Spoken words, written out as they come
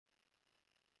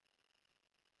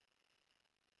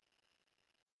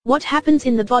What happens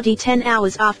in the body 10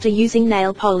 hours after using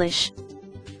nail polish?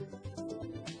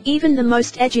 Even the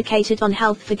most educated on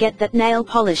health forget that nail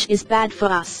polish is bad for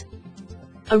us.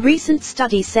 A recent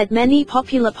study said many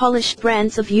popular polish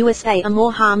brands of USA are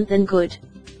more harm than good.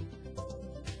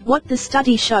 What the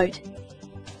study showed?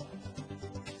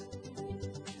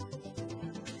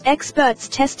 Experts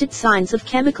tested signs of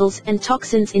chemicals and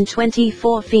toxins in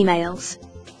 24 females.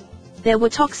 There were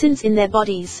toxins in their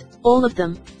bodies, all of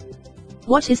them.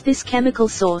 What is this chemical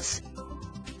source?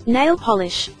 Nail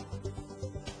polish.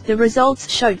 The results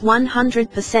showed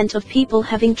 100% of people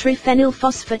having triphenyl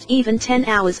phosphate even 10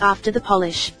 hours after the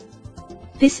polish.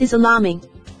 This is alarming.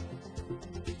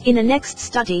 In a next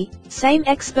study, same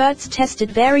experts tested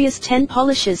various 10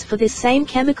 polishes for this same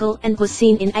chemical and was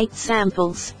seen in 8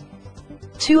 samples.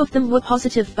 2 of them were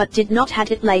positive but did not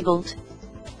have it labeled.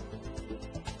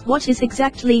 What is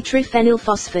exactly triphenyl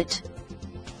phosphate?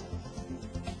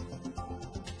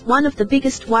 One of the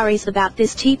biggest worries about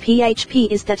this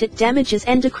TPHP is that it damages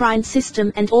endocrine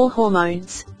system and all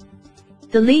hormones.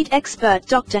 The lead expert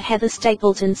Dr. Heather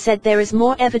Stapleton said there is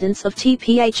more evidence of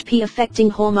TPHP affecting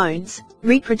hormones,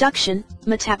 reproduction,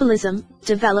 metabolism,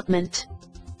 development.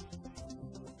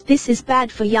 This is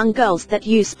bad for young girls that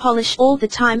use polish all the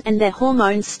time and their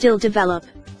hormones still develop.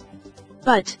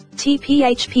 But,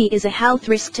 TPHP is a health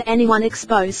risk to anyone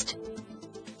exposed.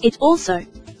 It also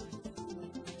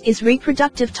is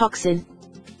reproductive toxin,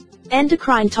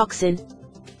 endocrine toxin,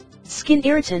 skin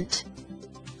irritant,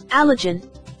 allergen,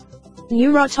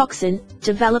 neurotoxin,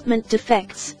 development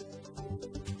defects,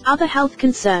 other health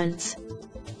concerns.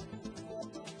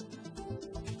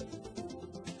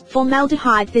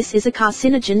 Formaldehyde. This is a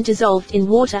carcinogen dissolved in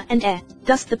water and air,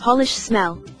 thus the polish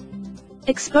smell.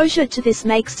 Exposure to this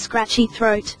makes scratchy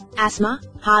throat, asthma,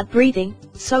 hard breathing,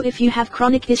 so if you have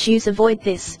chronic issues avoid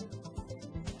this.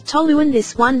 Toluene.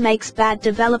 This one makes bad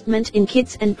development in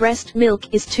kids and breast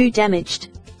milk is too damaged.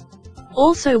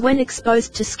 Also when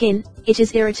exposed to skin, it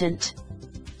is irritant.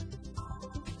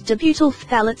 Dibutyl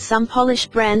phthalate. Some polish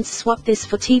brands swap this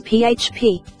for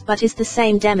TPHP, but is the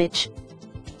same damage.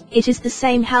 It is the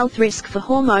same health risk for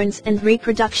hormones and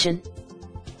reproduction.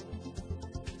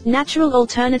 Natural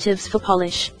alternatives for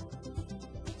polish.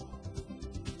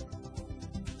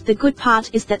 The good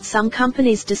part is that some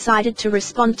companies decided to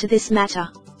respond to this matter.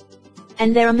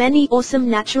 And there are many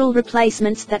awesome natural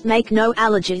replacements that make no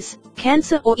allergies,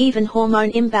 cancer or even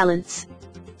hormone imbalance.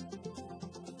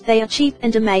 They are cheap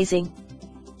and amazing.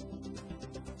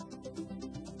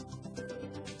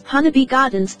 Honeybee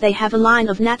Gardens. They have a line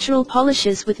of natural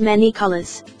polishes with many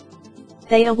colors.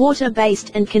 They are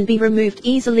water-based and can be removed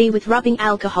easily with rubbing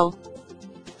alcohol.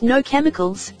 No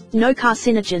chemicals, no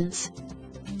carcinogens.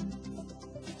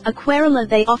 Aquarela.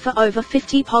 They offer over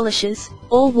 50 polishes,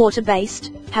 all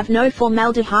water-based, have no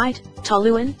formaldehyde,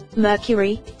 toluene,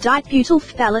 mercury, dibutyl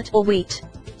phthalate or wheat.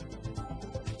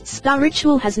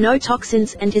 Spiritual has no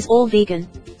toxins and is all vegan.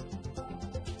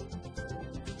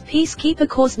 Peacekeeper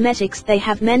Cosmetics. They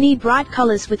have many bright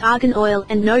colors with argan oil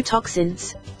and no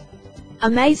toxins.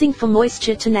 Amazing for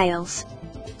moisture to nails.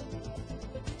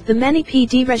 The mani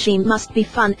PD regime must be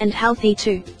fun and healthy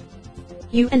too.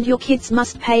 You and your kids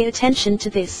must pay attention to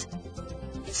this.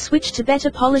 Switch to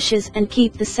better polishes and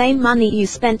keep the same money you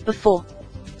spent before.